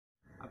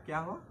क्या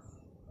हो?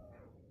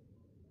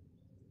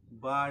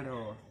 बर्ड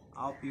हो।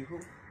 आओ पीहू,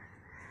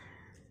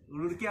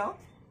 उड़ के आओ,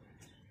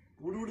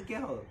 उड़ के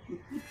आओ,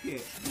 कूद के।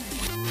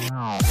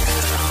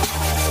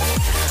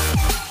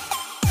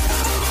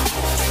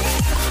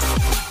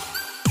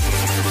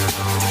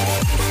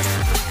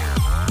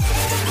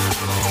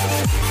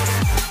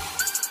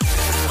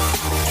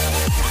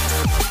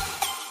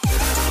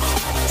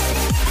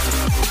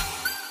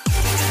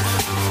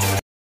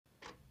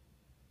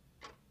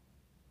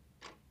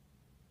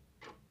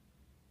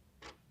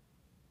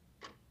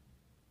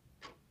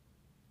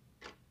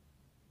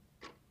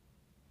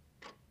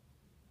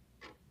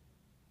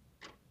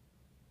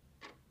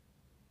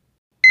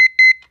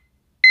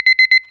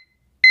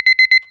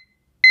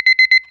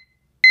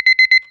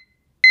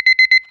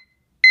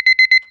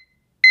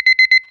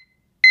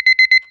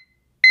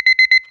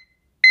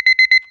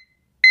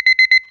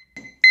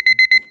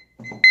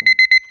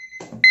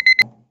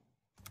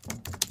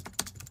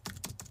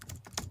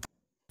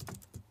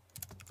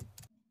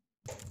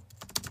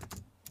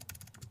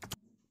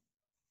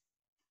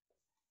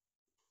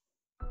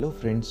 Hello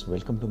friends,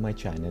 welcome to my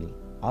channel.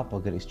 आप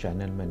अगर इस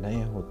चैनल में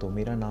नए हो तो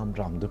मेरा नाम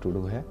रामदू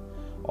टुडू है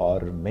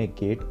और मैं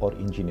गेट और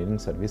इंजीनियरिंग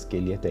सर्विस के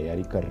लिए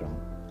तैयारी कर रहा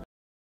हूँ।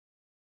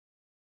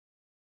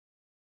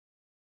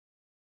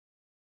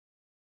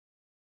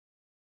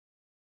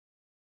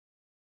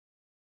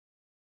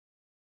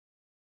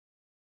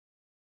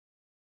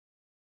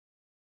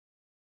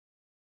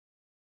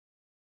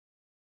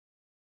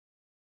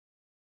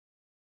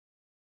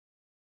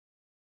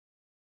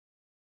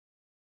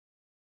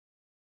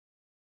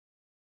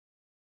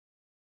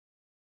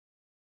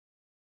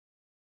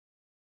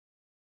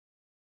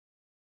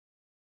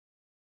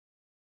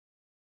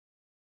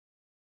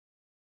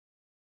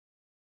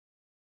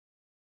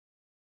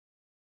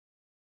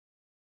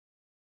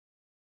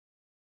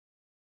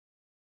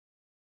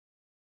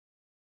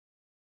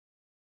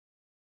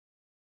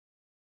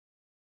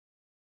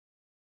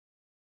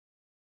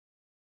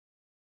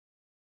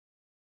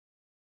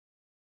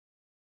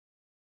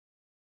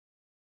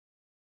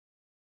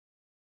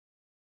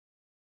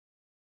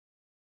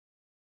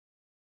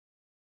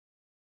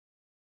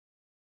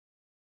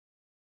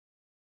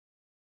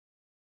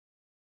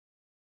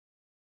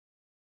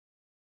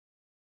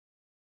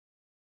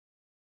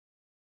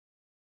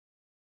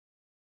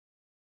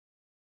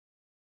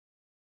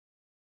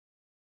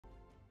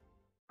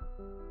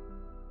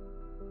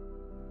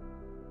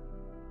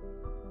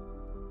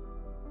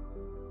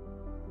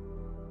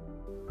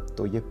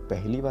 तो ये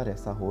पहली बार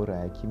ऐसा हो रहा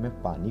है कि मैं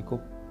पानी को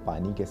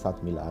पानी के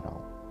साथ मिला रहा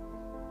हूँ।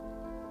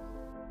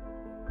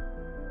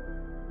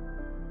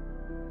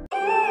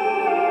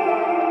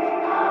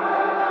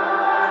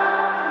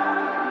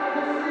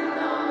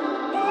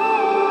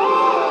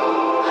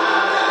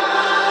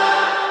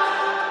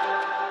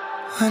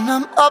 When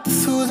I'm up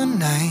through the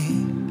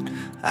night,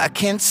 I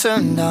can't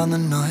turn down the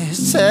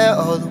noise, tear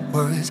all the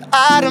worries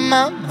out of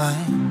my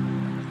mind.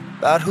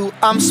 About who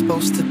I'm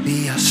supposed to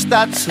be, I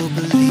start to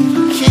believe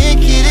I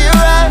can't get it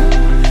right.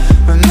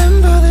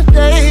 Remember the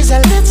days I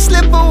let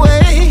slip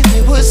away,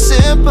 they were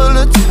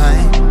simpler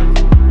times.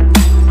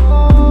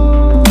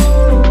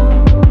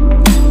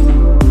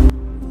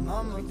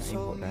 Time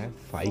हो रहा है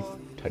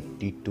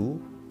 5:32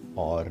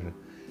 और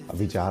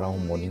अभी जा रहा हूँ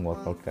morning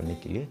workout करने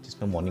के लिए,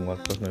 जिसमें मॉर्निंग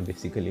वर्कआउट में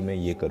बेसिकली मैं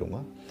ये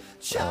करूँगा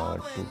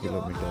 2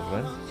 किलोमीटर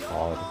रन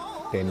और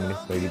 10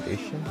 मिनट्स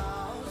मेडिटेशन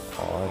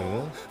और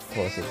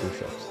थोड़ा से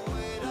पुशअप्स।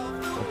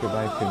 ओके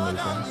बाय, फिर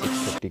मिलते हैं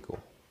 6:30 को।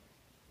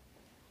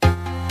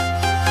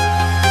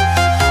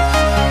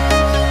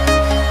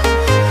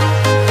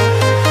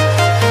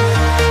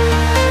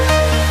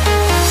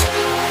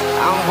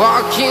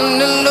 Walking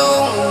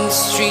alone, the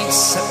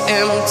streets are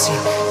empty.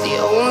 The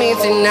only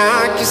thing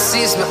I can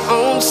see is my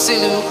own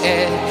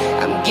silhouette.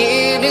 I'm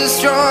getting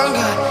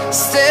stronger,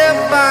 step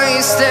by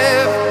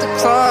step. The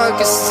clock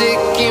is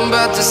ticking,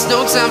 but there's no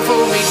time for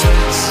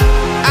regrets.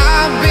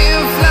 I've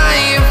been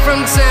flying from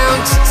town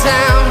to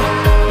town,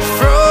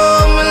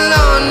 from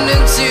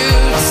London to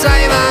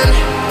Taiwan.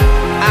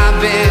 I've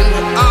been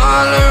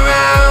all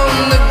around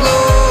the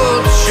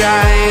globe,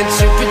 trying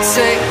to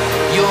protect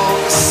your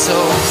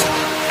soul.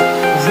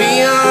 We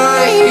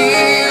are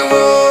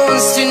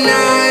heroes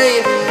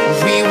tonight.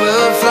 We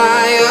will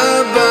fly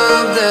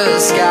above the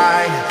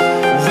sky.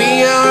 We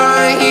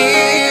are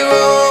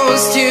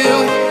heroes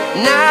tonight.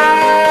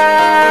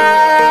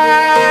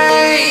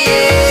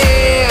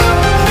 Yeah.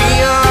 We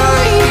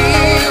are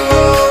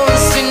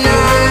heroes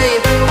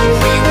tonight.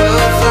 We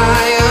will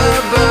fly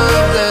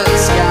above the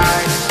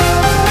sky.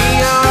 We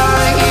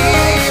are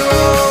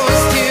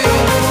heroes tonight.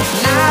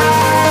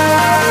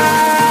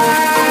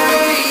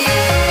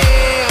 Yeah.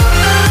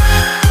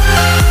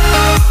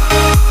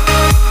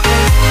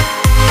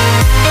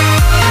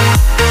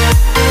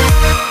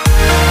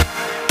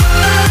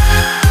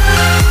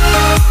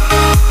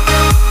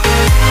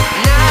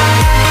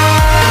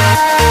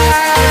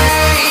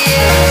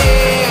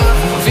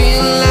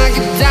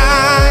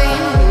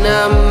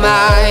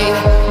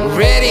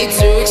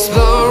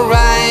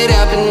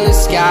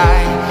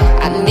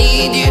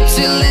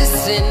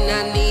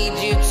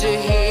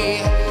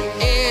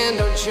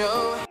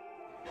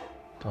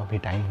 तो अभी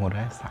time हो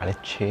रहा है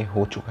 6:30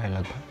 हो चुका है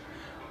लगभग,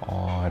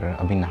 और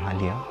अभी नहा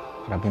लिया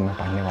और अभी मैं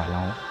पढ़ने वाला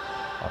हूँ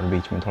और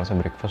बीच में थोड़ा सा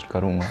ब्रेकफास्ट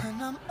करूँगा।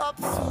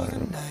 और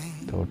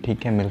तो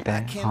ठीक है, मिलते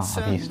हैं। हाँ,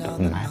 अभी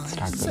मैथ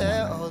स्टार्ट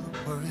करूँगा।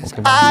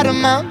 ओके,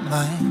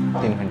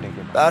 3 घंटे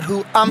के बाद। About who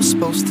I'm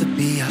supposed to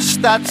be, I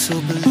start to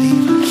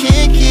believe I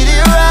can't get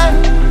it right.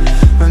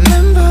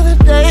 Remember the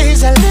days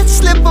I let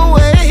slip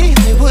away,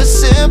 they were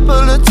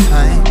simpler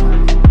times.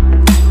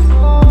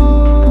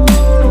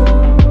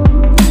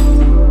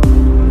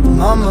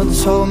 Mama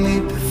told me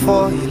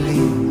before you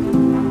leave,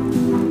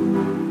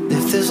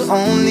 if there's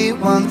only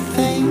one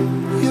thing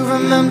you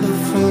remember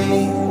from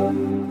me,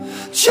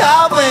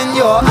 child, when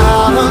you're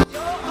out on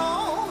your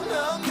own,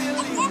 a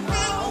million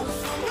miles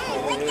from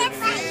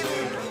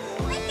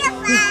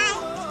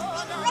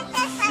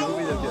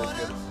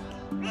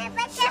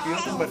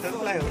तुम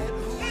butterfly हो,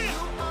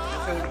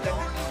 ऐसे उड़ते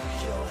हैं।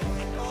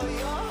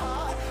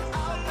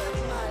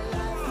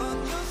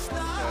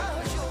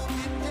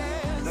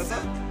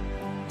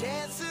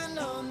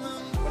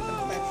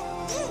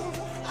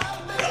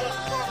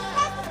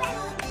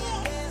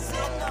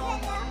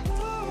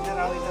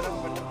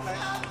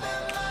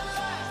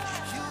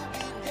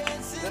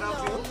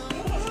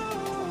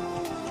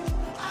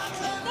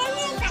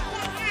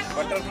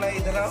 Butterfly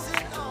इधर आओ,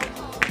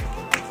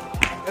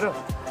 इधर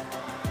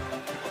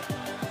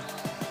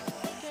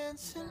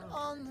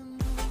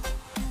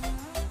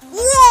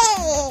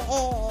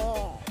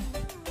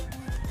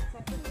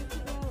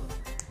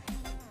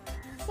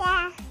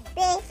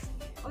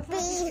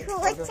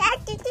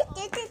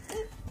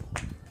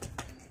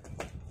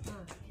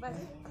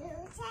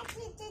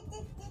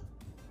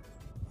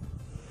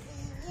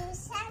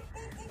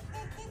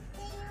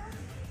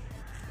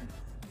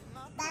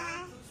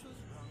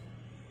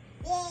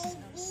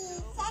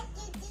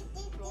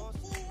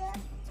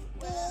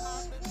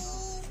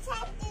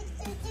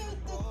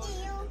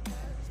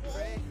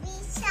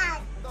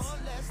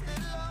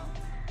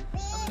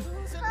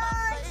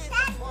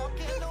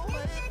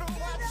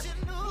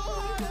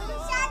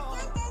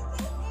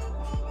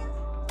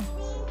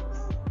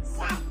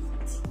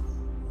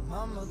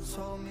Mama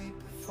told me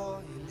before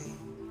you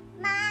leave,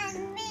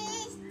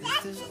 if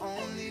there's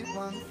only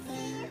one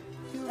thing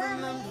you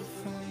remember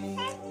from me,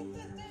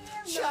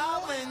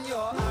 child, when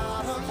you're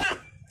out on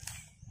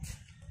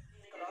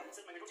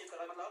सिर्फ magnitude change कर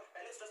रहा है, मतलब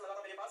पहले स्ट्रेस लगा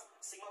था मेरे पास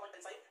सिग्मा 1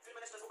 टेंसाइल, फिर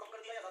मैंने स्ट्रेस को कम कर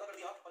दिया या ज्यादा कर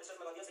दिया और स्ट्रेस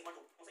लगा दिया सिग्मा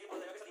 2। मुझे ये बोल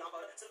देगा कि सर यहाँ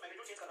पर सिर्फ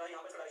मैग्नीट्यूड चेंज कर रहा है,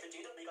 यहाँ पर इसका डायरेक्शन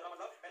चेंज नहीं कर रहा।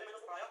 मतलब पहले मैंने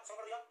उसको बढ़ाया, स्टॉप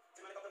कर दिया,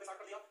 फिर मैंने कम करके स्टार्ट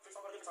कर दिया, फिर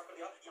स्टॉप कर दिया, फिर स्टार्ट कर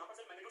दिया। यहाँ पर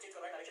सिर्फ मैग्नीट्यूड चेंज कर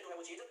रहा है, डायरेक्शन जो है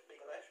वो चेंज नहीं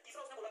कर रहा है।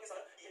 तीसरा उसने बोला कि सर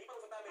यहीं पर हो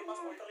सकता है मेरे पास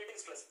अल्टरनेटिंग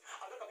स्ट्रेस।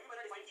 अगर कभी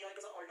मैंने डिफाइन किया है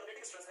कि सर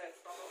अल्टरनेटिंग स्ट्रेस है,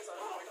 तो आप कहोगे सर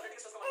अल्टरनेटिंग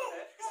स्ट्रेस का मतलब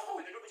है कि सर वो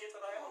मैग्नीट्यूड भी चेंज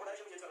कर रहा है और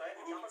डायरेक्शन भी चेंज कर रहा है।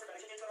 यहाँ पर से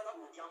डायरेक्शन चेंज कर रहा था,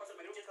 यहाँ पर से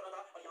मैग्नीट्यूड चेंज कर रहा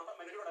था और यहाँ पर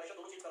मैग्नीट्यूड और डायरेक्शन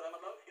दोनों चेंज कर रहा है।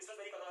 मतलब स्ट्रेस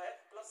वेरी कर रहा है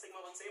प्लस सिग्मा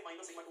 1 से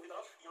माइनस सिग्मा 2 की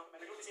तरफ। यहाँ पर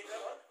मैग्नीट्यूड भी चेंज है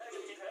और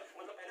डायरेक्शन भी चेंज है,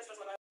 मतलब पहले स्ट्रेस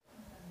लगा।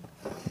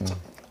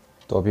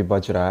 तो अभी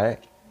बज रहा है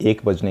 1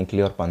 बजने के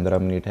लिए और 15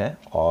 मिनट है,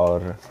 और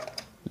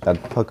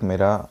लगभग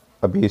मेरा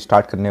अभी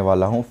स्टार्ट करने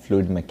वाला हूँ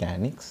फ्लूइड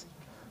मैकेनिक्स।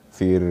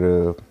 फिर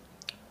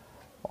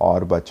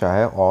और बचा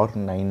है और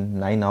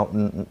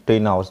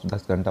 10 आवर्स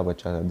 10 घंटा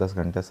बचा है, 10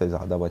 घंटे से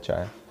ज़्यादा बचा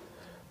है।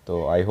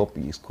 तो आई होप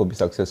इसको भी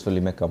सक्सेसफुली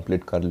मैं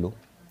कंप्लीट कर लूँ।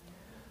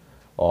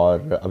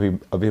 और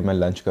अभी मैं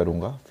लंच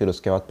करूँगा, फिर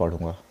उसके बाद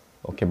पढ़ूँगा।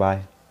 Okay,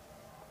 bye.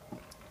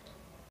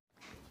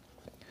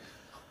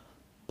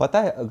 पता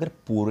है, अगर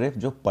पूरे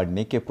जो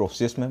पढ़ने के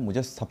प्रोसेस में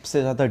मुझे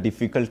सबसे ज़्यादा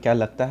डिफ़िकल्ट क्या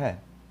लगता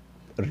है,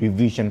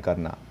 रिवीजन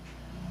करना।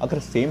 अगर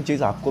सेम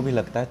चीज़ आपको भी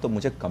लगता है तो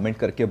मुझे कमेंट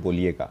करके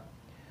बोलिएगा।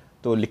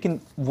 तो लेकिन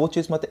वो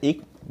चीज़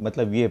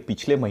मतलब ये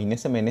पिछले महीने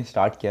से मैंने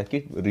स्टार्ट किया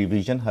कि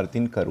रिवीजन हर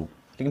दिन करूँ,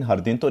 लेकिन हर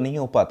दिन तो नहीं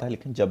हो पाता।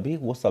 लेकिन जब भी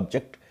वो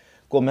सब्जेक्ट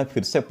को मैं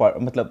फिर से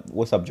मतलब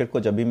वो सब्जेक्ट को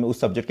जब भी मैं उस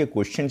सब्जेक्ट के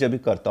क्वेश्चन जब भी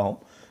करता हूँ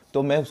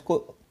तो मैं उसको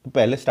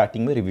पहले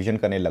स्टार्टिंग में रिवीजन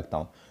करने लगता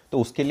हूँ। तो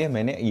उसके लिए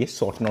मैंने ये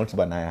शॉर्ट नोट्स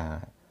बनाया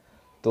है।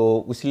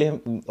 तो इसलिए,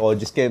 और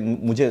जिसके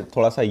मुझे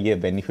थोड़ा सा ये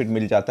बेनिफिट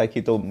मिल जाता है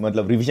कि तो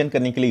मतलब रिवीजन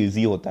करने के लिए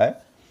इजी होता है।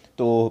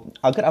 तो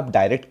अगर आप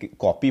डायरेक्ट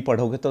कॉपी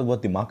पढ़ोगे तो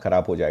बहुत दिमाग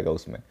ख़राब हो जाएगा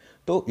उसमें।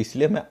 तो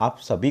इसलिए मैं आप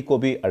सभी को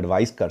भी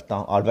एडवाइस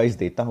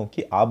देता हूँ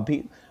कि आप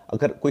भी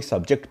अगर कोई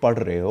सब्जेक्ट पढ़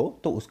रहे हो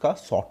तो उसका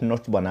शॉर्ट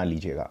नोट्स बना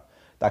लीजिएगा,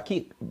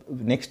 ताकि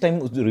नेक्स्ट टाइम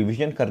उस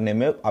रिवीजन करने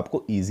में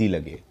आपको ईजी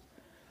लगे।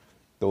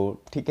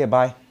 तो ठीक है,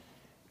 bye.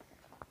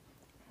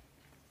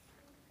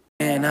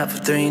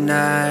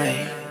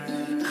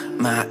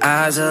 My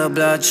eyes are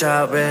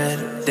bloodshot red.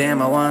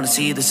 Damn, I wanna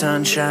see the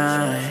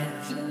sunshine.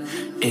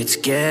 It's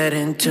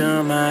getting to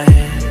my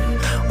head.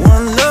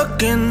 One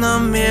look in the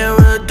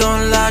mirror,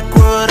 don't like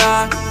what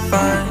I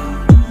find.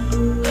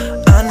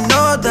 I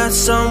know that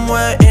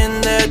somewhere in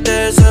there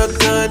there's a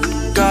good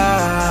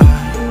guy,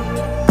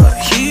 but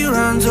he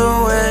runs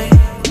away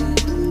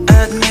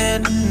at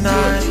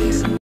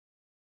midnight.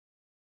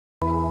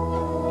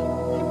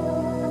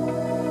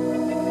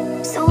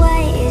 So why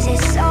is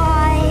it so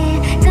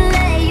hard to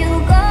let you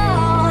go?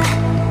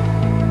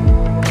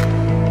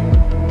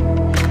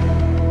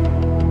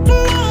 To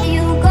let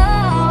you go.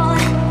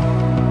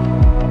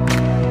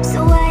 So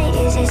why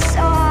is it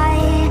so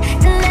hard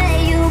to let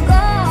you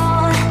go?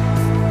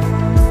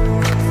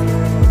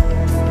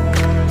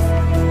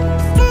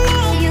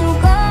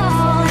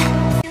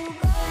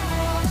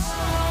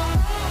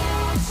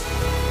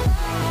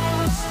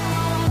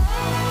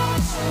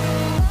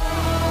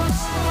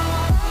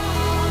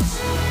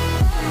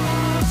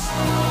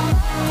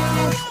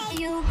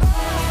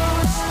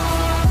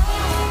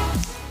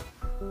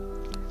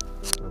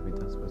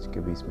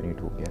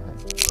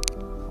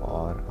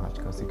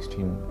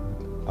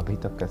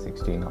 तक का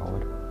 16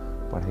 our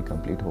पढ़ाई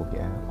complete हो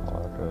गया है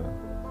और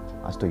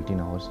आज तो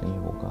 18 hours नहीं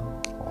होगा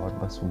और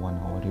बस 1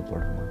 आवर ही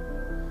पढ़ूँगा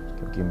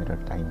क्योंकि मेरा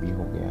टाइम भी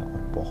हो गया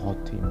और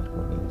बहुत ही मेरे को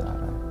नींद आ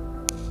रहा है।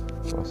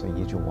 थोड़ा सा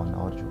ये जो 1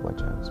 आवर जो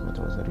बचा है उसमें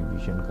थोड़ा सा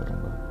रिवीजन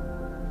करूँगा,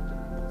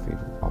 फिर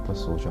वापस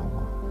सो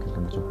जाऊँगा क्योंकि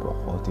मुझे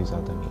बहुत ही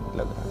ज़्यादा नींद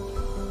लग रहा है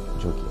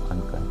जो कि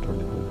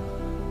अनकंट्रोलेबल है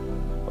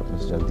और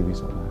मुझे जल्दी भी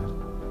सोना है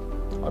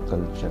और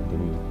कल जल्दी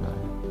भी उठना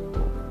है।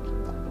 तो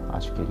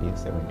आज के लिए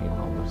 17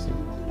 hours he.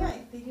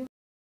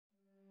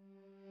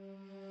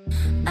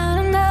 I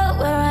don't know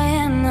where I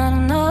am, I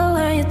don't know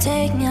where you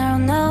take me, I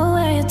don't know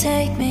where you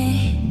take me.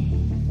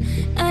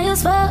 I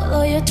just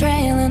follow your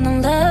trail and I'm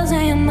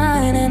losing your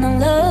mind and I'm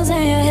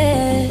losing your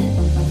head.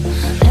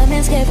 Let me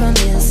escape from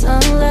this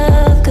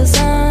unlove, cause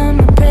I'm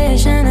a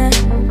prisoner.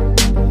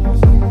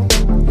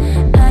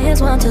 I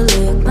just want to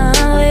look my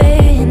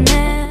way and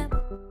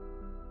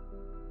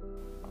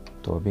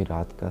तो अभी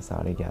रात का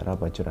 11:30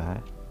 बज रहा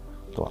है।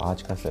 तो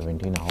आज का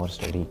 17 आवर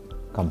स्टडी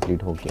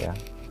कंप्लीट हो गया।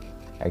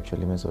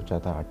 एक्चुअली मैं सोचा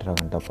था 18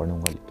 घंटा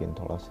पढ़ूंगा लेकिन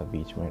थोड़ा सा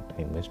बीच में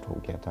टाइम वेस्ट हो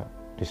गया था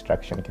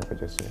डिस्ट्रैक्शन की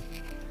वजह से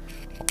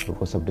और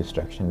वो सब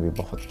डिस्ट्रैक्शन भी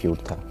बहुत क्यूट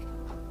था।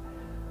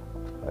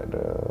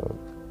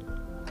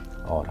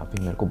 और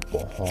अभी मेरे को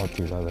बहुत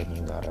ही ज़्यादा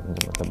नींद आ रहा है,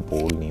 मुझे मतलब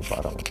बोल नहीं पा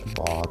रहा, मतलब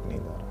बहुत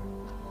नींद आ रहा है।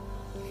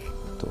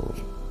 तो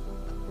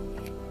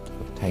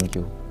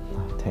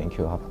थैंक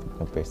यू आप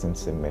अपने पेशेंस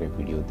से मेरे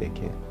वीडियो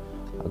देखे।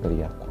 अगर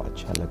ये आपको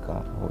अच्छा लगा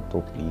हो तो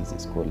प्लीज़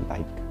इसको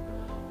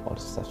लाइक और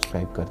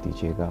सब्सक्राइब कर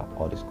दीजिएगा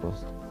और इसको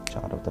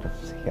चारों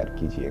तरफ शेयर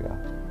कीजिएगा।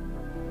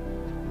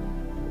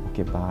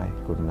 Okay bye,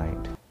 good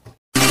night.